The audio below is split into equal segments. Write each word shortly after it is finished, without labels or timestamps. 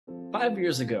5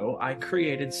 years ago, I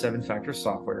created 7Factor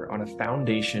software on a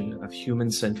foundation of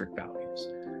human-centric values.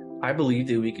 I believed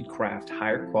that we could craft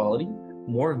higher quality,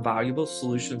 more valuable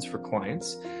solutions for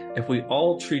clients if we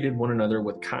all treated one another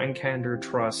with kind candor,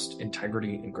 trust,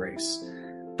 integrity, and grace.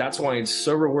 That's why it's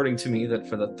so rewarding to me that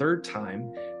for the third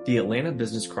time, the Atlanta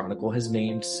Business Chronicle has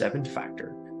named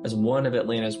 7Factor as one of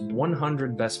Atlanta's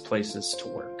 100 best places to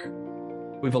work.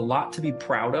 We have a lot to be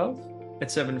proud of at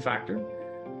 7Factor.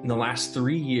 In the last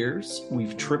 3 years,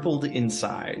 we've tripled in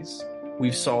size.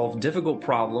 We've solved difficult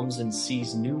problems and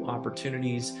seized new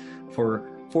opportunities for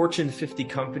Fortune 50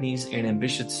 companies and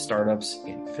ambitious startups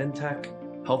in fintech,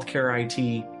 healthcare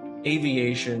IT,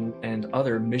 aviation, and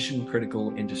other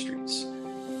mission-critical industries.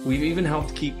 We've even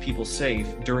helped keep people safe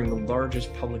during the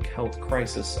largest public health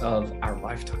crisis of our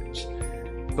lifetimes.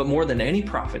 But more than any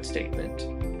profit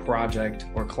statement, project,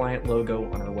 or client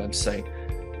logo on our website,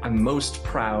 I'm most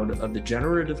proud of the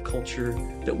generative culture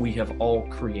that we have all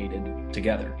created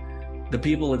together. The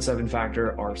people at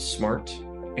 7Factor are smart,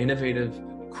 innovative,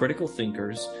 critical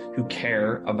thinkers who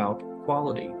care about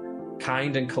quality,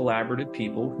 kind and collaborative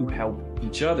people who help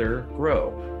each other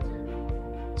grow.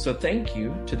 So thank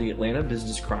you to the Atlanta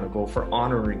Business Chronicle for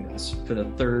honoring us for the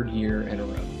third year in a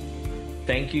row.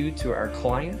 Thank you to our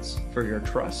clients for your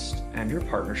trust and your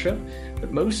partnership,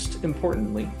 but most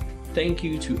importantly, thank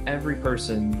you to every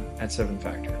person at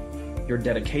 7Factor. Your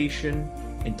dedication,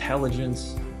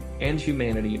 intelligence, and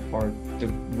humanity are the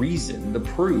reason, the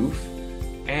proof,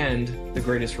 and the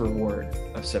greatest reward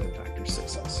of 7Factor's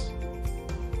success.